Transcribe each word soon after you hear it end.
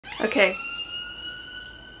Okay.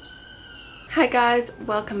 Hi guys,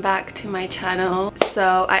 welcome back to my channel.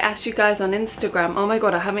 So I asked you guys on Instagram, oh my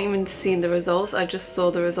god, I haven't even seen the results, I just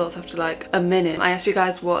saw the results after like a minute. I asked you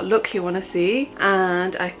guys what look you want to see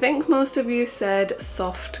and I think most of you said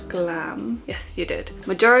soft glam. Yes, you did.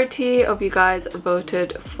 Majority of you guys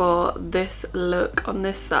voted for this look on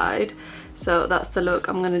this side. So that's the look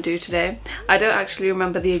I'm going to do today. I don't actually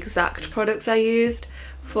remember the exact products I used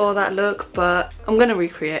for that look, but I'm gonna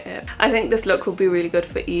recreate it. I think this look will be really good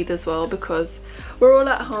for Eid as well because we're all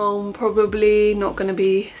at home, probably not gonna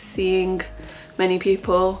be seeing many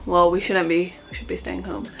people. Well, we shouldn't be, we should be staying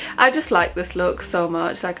home. I just like this look so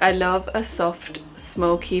much. Like, I love a soft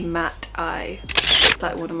smoky matte eye. It's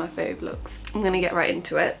like one of my fave looks. I'm gonna get right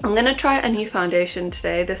into it. I'm gonna try a new foundation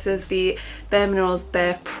today. This is the Bare Minerals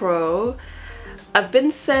Bare Pro. I've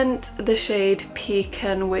been sent the shade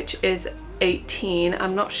Pecan, which is 18.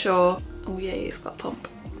 I'm not sure. Oh yeah, it's got a pump.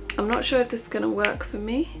 I'm not sure if this is gonna work for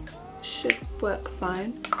me. Should work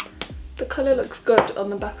fine. The colour looks good on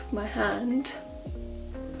the back of my hand.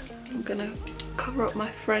 I'm gonna cover up my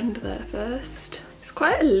friend there first. It's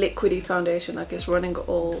quite a liquidy foundation, like it's running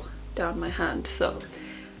all down my hand, so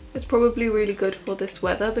it's probably really good for this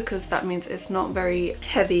weather because that means it's not very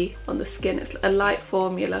heavy on the skin. It's a light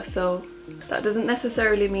formula, so that doesn't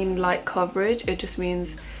necessarily mean light coverage, it just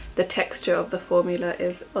means the texture of the formula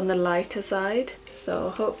is on the lighter side. So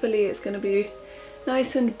hopefully it's going to be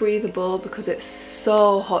nice and breathable because it's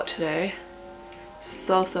so hot today.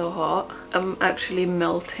 So hot. I'm actually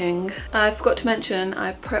melting. I forgot to mention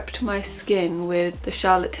I prepped my skin with the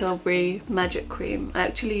Charlotte Tilbury Magic Cream. I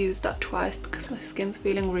actually used that twice because my skin's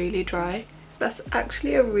feeling really dry. That's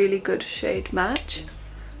actually a really good shade match.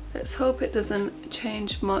 Let's hope it doesn't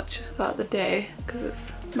change much throughout the day because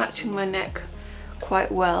it's matching my neck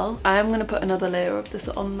quite well. I am going to put another layer of this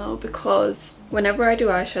on though because whenever I do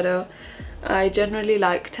eyeshadow I generally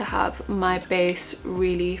like to have my base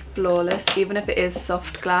really flawless, even if it is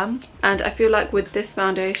soft glam, and I feel like with this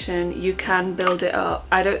foundation you can build it up.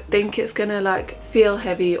 I don't think it's gonna like feel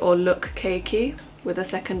heavy or look cakey with a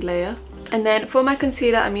second layer. And then for my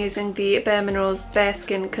concealer I'm using the Bare Minerals Bare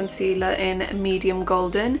Skin Concealer in medium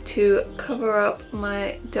golden to cover up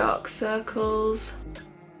my dark circles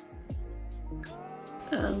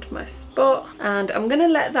and my spot, and I'm gonna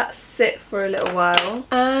let that sit for a little while,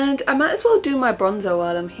 and I might as well do my bronzer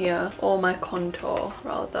while I'm here, or my contour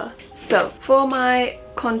rather. So for my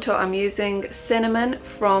contour I'm using Cinnamon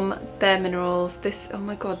from Bare Minerals. This, oh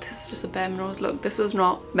my god, this is just a Bare Minerals look. This was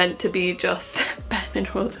not meant to be just Bare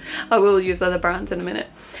Minerals. I will use other brands in a minute,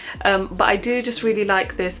 but I do just really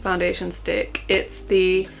like this foundation stick. It's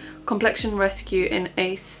the Complexion Rescue in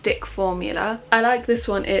a stick formula. I like this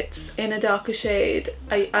one, it's in a darker shade.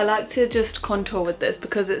 I like to just contour with this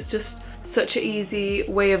because it's just such an easy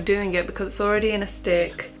way of doing it because it's already in a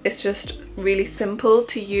stick. It's just really simple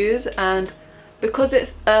to use, and because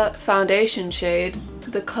it's a foundation shade,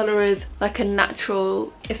 the colour is like a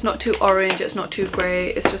natural, it's not too orange, it's not too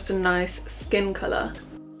grey, it's just a nice skin colour.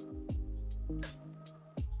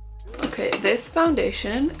 Okay, this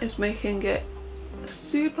foundation is making it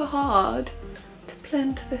super hard to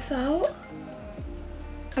blend this out.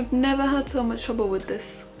 I've never had so much trouble with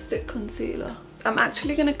this stick concealer. I'm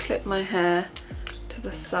actually going to clip my hair to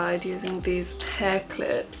the side using these hair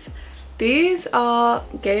clips. These are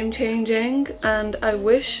game changing and I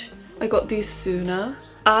wish I got these sooner.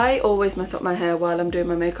 I always mess up my hair while I'm doing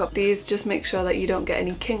my makeup. These just make sure that you don't get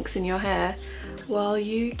any kinks in your hair while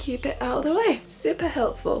you keep it out of the way. Super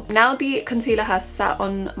helpful. Now the concealer has sat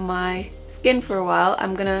on my skin for a while,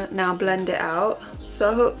 I'm gonna now blend it out.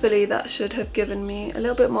 So hopefully that should have given me a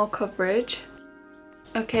little bit more coverage.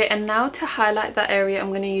 Okay, and now to highlight that area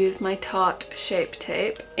I'm gonna use my Tarte Shape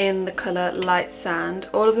Tape in the colour Light Sand.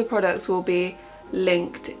 All of the products will be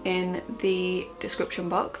linked in the description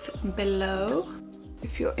box below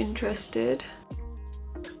if you're interested.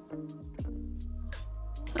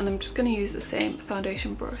 And I'm just going to use the same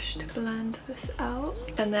foundation brush to blend this out,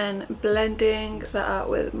 and then blending that out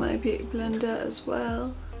with my beauty blender as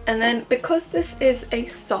well. And then because this is a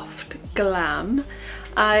soft glam,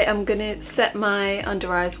 I am going to set my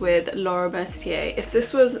under eyes with Laura Mercier. If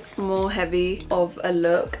this was more heavy of a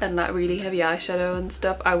look and like really heavy eyeshadow and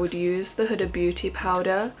stuff, I would use the Huda Beauty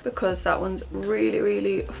powder because that one's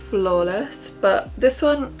really flawless, but this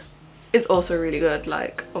one is also really good.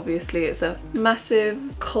 Like, obviously it's a massive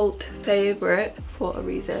cult favorite for a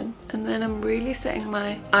reason. And then I'm really setting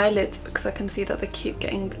my eyelids because I can see that they keep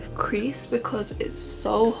getting creased because it's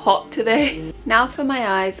so hot today. Now for my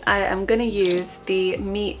eyes, I am going to use the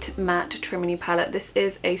Meet Matte Trimini palette. This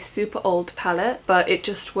is a super old palette, but it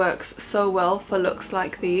just works so well for looks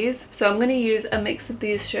like these. So I'm going to use a mix of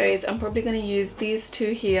these shades. I'm probably going to use these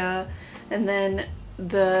two here, and then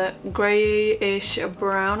the greyish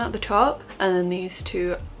brown at the top, and then these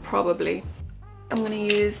two probably. I'm going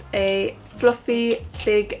to use a fluffy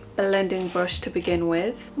big blending brush to begin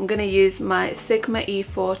with. I'm going to use my Sigma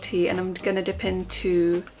E40 and I'm going to dip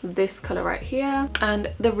into this colour right here.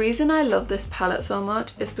 And the reason I love this palette so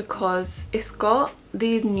much is because it's got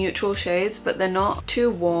these neutral shades, but they're not too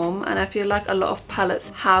warm, and I feel like a lot of palettes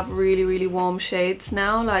have really warm shades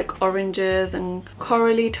now, like oranges and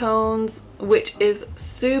corally tones, which is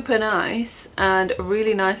super nice and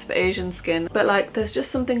really nice for Asian skin. But like, there's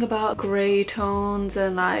just something about grey tones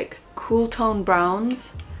and like cool tone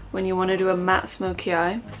browns when you want to do a matte smoky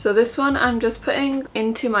eye. So this one I'm just putting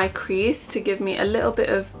into my crease to give me a little bit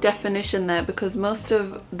of definition there, because most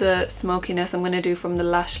of the smokiness I'm going to do from the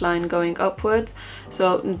lash line going upwards,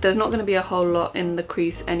 so there's not going to be a whole lot in the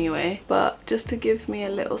crease anyway. But just to give me a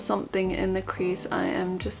little something in the crease, I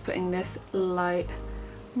am just putting this light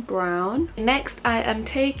brown. Next I am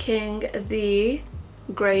taking the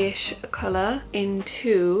greyish colour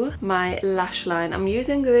into my lash line. I'm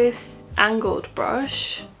using this angled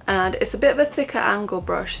brush, and it's a bit of a thicker angle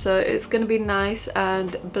brush, so it's going to be nice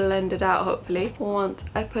and blended out hopefully once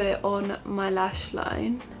I put it on my lash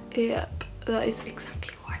line. Yep, that is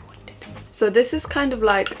exactly what I wanted. So this is kind of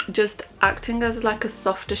like just acting as like a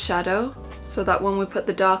softer shadow, so that when we put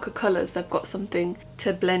the darker colours they've got something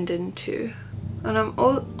to blend into. And I'm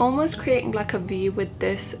almost creating like a V with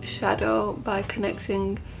this shadow by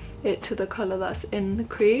connecting it to the colour that's in the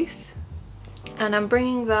crease. And I'm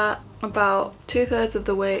bringing that about 2/3 of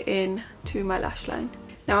the way in to my lash line.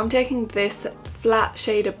 Now I'm taking this flat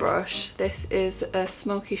shader brush. This is a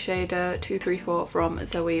smoky shader 234 from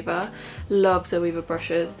Zoeva. Love Zoeva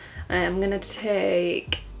brushes. And I'm going to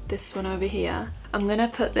take this one over here. I'm going to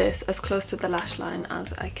put this as close to the lash line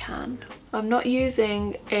as I can. I'm not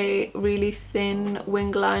using a really thin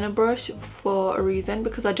wing liner brush for a reason,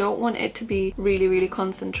 because I don't want it to be really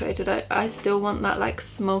concentrated. I still want that like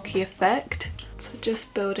smoky effect. So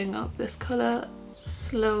just building up this colour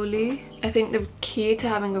slowly. I think the key to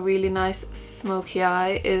having a really nice smoky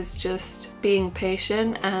eye is just being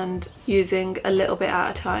patient and using a little bit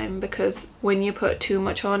at a time, because when you put too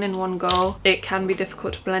much on in one go it can be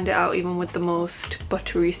difficult to blend it out even with the most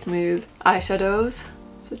buttery smooth eyeshadows.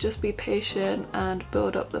 So just be patient and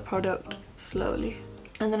build up the product slowly.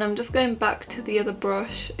 And then I'm just going back to the other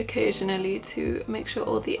brush occasionally to make sure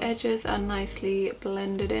all the edges are nicely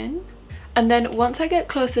blended in. And then once I get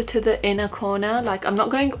closer to the inner corner, like I'm not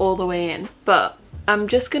going all the way in, but I'm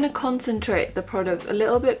just going to concentrate the product a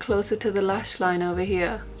little bit closer to the lash line over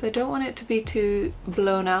here. So I don't want it to be too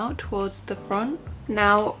blown out towards the front.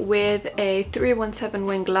 Now with a 317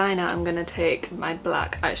 wing liner, I'm going to take my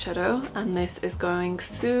black eyeshadow, and this is going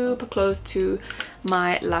super close to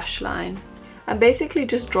my lash line. I'm basically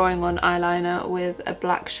just drawing on eyeliner with a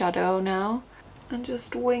black shadow now and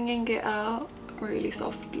just winging it out really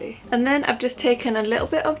softly. And then I've just taken a little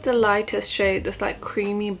bit of the lightest shade, this like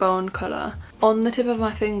creamy bone colour, on the tip of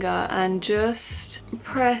my finger and just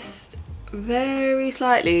pressed very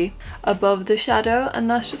slightly above the shadow, and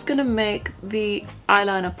that's just gonna make the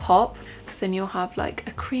eyeliner pop, because then you'll have like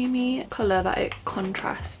a creamy colour that it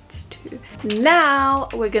contrasts to. Now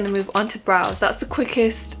we're gonna move on to brows. That's the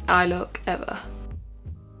quickest eye look ever.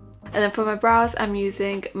 And then for my brows, I'm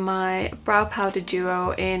using my Brow Powder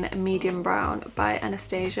Duo in Medium Brown by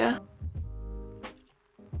Anastasia.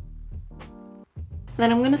 And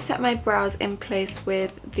then I'm going to set my brows in place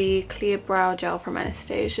with the Clear Brow Gel from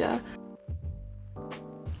Anastasia.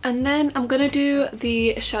 And then I'm going to do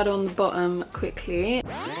the shadow on the bottom quickly.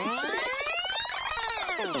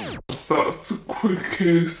 So that's the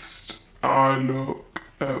quickest eye look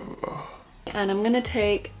ever. And I'm going to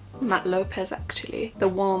take Matte Lopez, actually, the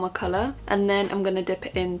warmer colour, and then I'm going to dip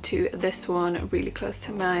it into this one really close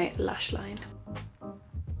to my lash line.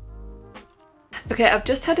 Okay, I've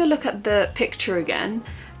just had a look at the picture again,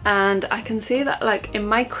 and I can see that like in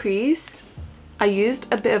my crease I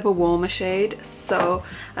used a bit of a warmer shade, so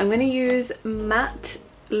I'm going to use Matte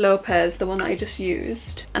Lopez, the one that I just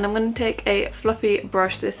used, and I'm going to take a fluffy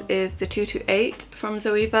brush. This is the 228 from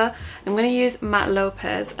Zoeva. I'm going to use Matte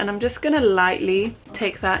Lopez, and I'm just going to lightly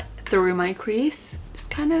take that through my crease Just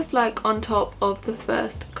kind of like on top of the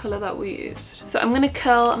first colour that we used. So I'm going to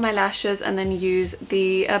curl my lashes and then use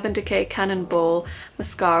the Urban Decay Cannonball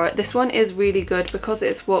mascara. This one is really good because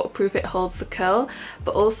it's waterproof, it holds the curl,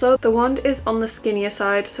 but also the wand is on the skinnier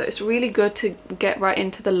side, so it's really good to get right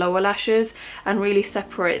into the lower lashes and really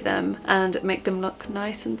separate them and make them look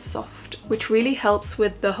nice and soft, which really helps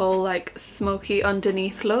with the whole like smoky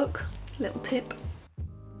underneath look. Little tip.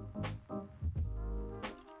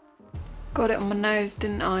 Got it on my nose,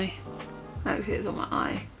 didn't I? Actually, it's on my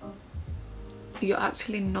eye. You're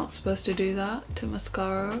actually not supposed to do that to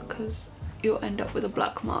mascara because you'll end up with a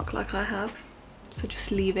black mark like I have. So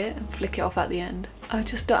just leave it and flick it off at the end. I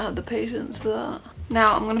just don't have the patience for that.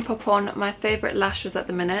 Now I'm going to pop on my favourite lashes at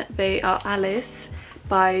the minute. They are Alice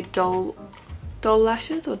by Doll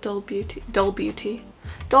Lashes or Doll Beauty? Doll Beauty.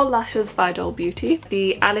 Doll Lashes by Doll Beauty.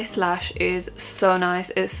 The Alice lash is so nice.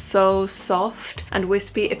 It's so soft and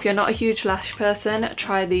wispy. If you're not a huge lash person,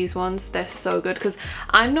 try these ones. They're so good because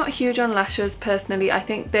I'm not huge on lashes personally. I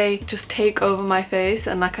think they just take over my face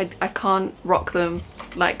and like I can't rock them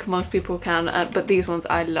like most people can, but these ones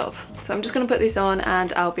I love. So I'm just going to put these on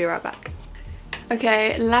and I'll be right back.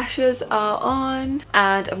 Okay, lashes are on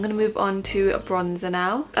and I'm going to move on to a bronzer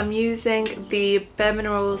now. I'm using the Bare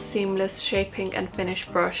Minerals Seamless Shaping and Finish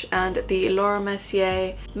brush and the Laura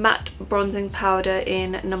Mercier Matte Bronzing Powder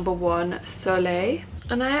in number 1 Soleil.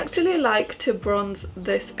 And I actually like to bronze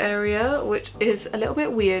this area, which is a little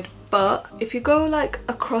bit weird, but if you go like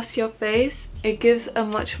across your face, it gives a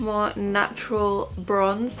much more natural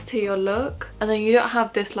bronze to your look, and then you don't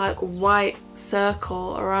have this like white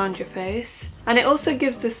circle around your face. And it also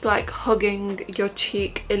gives this like hugging your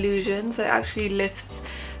cheek illusion, so it actually lifts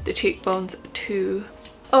the cheekbones too.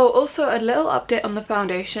 Oh, also a little update on the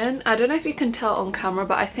foundation. I don't know if you can tell on camera,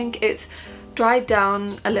 but I think it's dried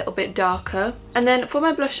down a little bit darker. And then for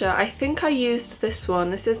my blusher, I think I used this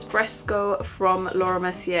one. This is Fresco from Laura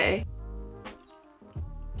Mercier.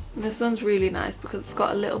 And this one's really nice because it's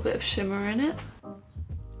got a little bit of shimmer in it.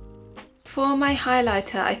 For my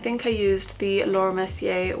highlighter, I think I used the Laura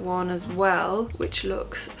Mercier one as well, which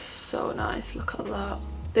looks so nice. Look at that.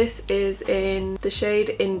 This is in the shade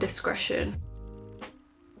Indiscretion.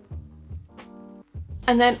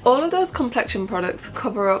 And then all of those complexion products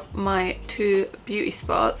cover up my 2 beauty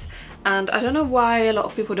spots, and I don't know why a lot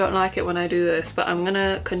of people don't like it when I do this, but I'm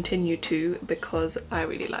gonna continue to because I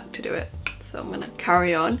really like to do it. So I'm gonna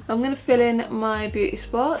carry on. I'm gonna fill in my beauty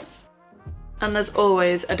spots, and there's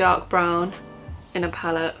always a dark brown in a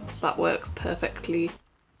palette that works perfectly.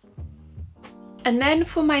 And then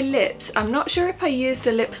for my lips, I'm not sure if I used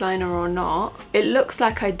a lip liner or not. It looks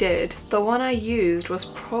like I did. The one I used was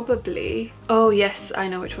probably... Oh yes, I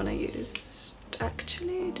know which one I used.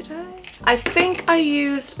 Actually, did I? I think I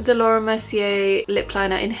used the Laura Mercier lip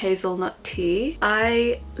liner in Hazelnut Tea.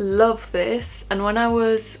 I love this, and when I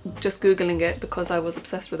was just googling it because I was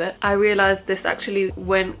obsessed with it, I realized this actually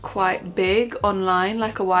went quite big online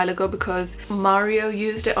like a while ago because Mario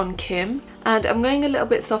used it on Kim. And I'm going a little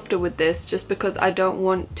bit softer with this just because I don't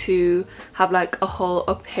want to have like a whole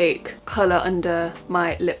opaque colour under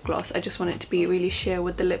my lip gloss. I just want it to be really sheer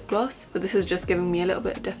with the lip gloss, but this is just giving me a little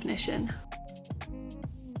bit of definition.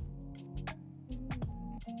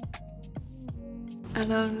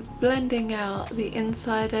 And I'm blending out the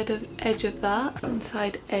inside edge of that.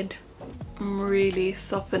 Inside edge. I'm really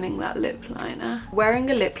softening that lip liner. Wearing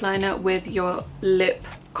a lip liner with your lip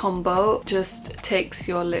combo just takes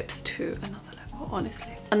your lips to another level,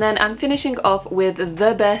 honestly. And then I'm finishing off with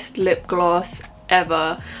the best lip gloss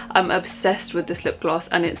ever. I'm obsessed with this lip gloss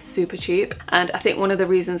and it's super cheap. And I think one of the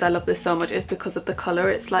reasons I love this so much is because of the colour.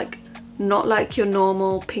 It's like not like your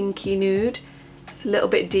normal pinky nude. It's a little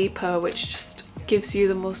bit deeper, which just gives you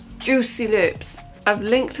the most juicy lips. I've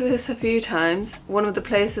linked this a few times. One of the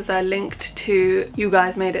places I linked to, you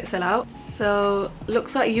guys made it sell out. So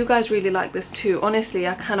looks like you guys really like this too. Honestly,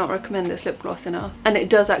 I cannot recommend this lip gloss enough. And it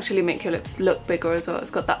does actually make your lips look bigger as well.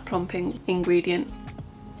 It's got that plumping ingredient.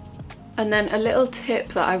 And then a little tip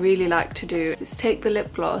that I really like to do is take the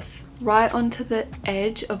lip gloss right onto the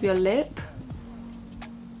edge of your lip.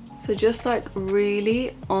 So just like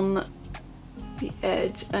really on the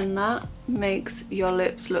edge, and that makes your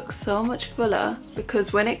lips look so much fuller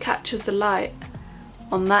because when it catches the light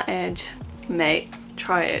on that edge, mate,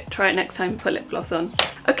 try it next time you put lip gloss on.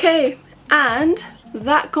 Okay, and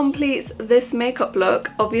that completes this makeup look.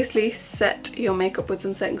 Obviously set your makeup with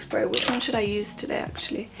some setting spray. Which one should I use today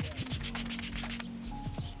actually?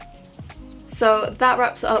 So that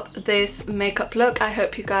wraps up this makeup look. I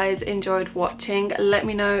hope you guys enjoyed watching. Let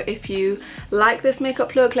me know if you like this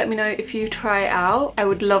makeup look. Let me know if you try it out. I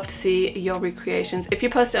would love to see your recreations. If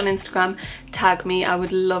you post it on Instagram, tag me. I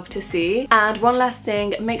would love to see. And one last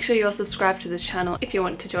thing, make sure you're subscribed to this channel. If you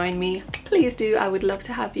want to join me, please do. I would love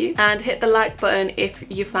to have you. And hit the like button if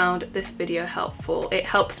you found this video helpful. It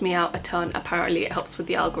helps me out a ton. Apparently it helps with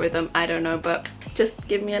the algorithm. I don't know, but just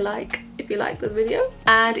give me a like if you like this video.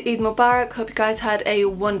 And Eid Mubarak. Hope you guys had a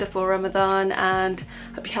wonderful Ramadan and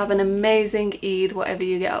hope you have an amazing Eid, whatever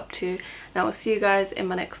you get up to. Now I'll see you guys in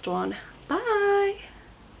my next one. Bye.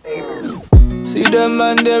 See them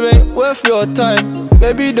man, they ain't worth your time.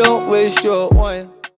 Baby, don't waste your wine.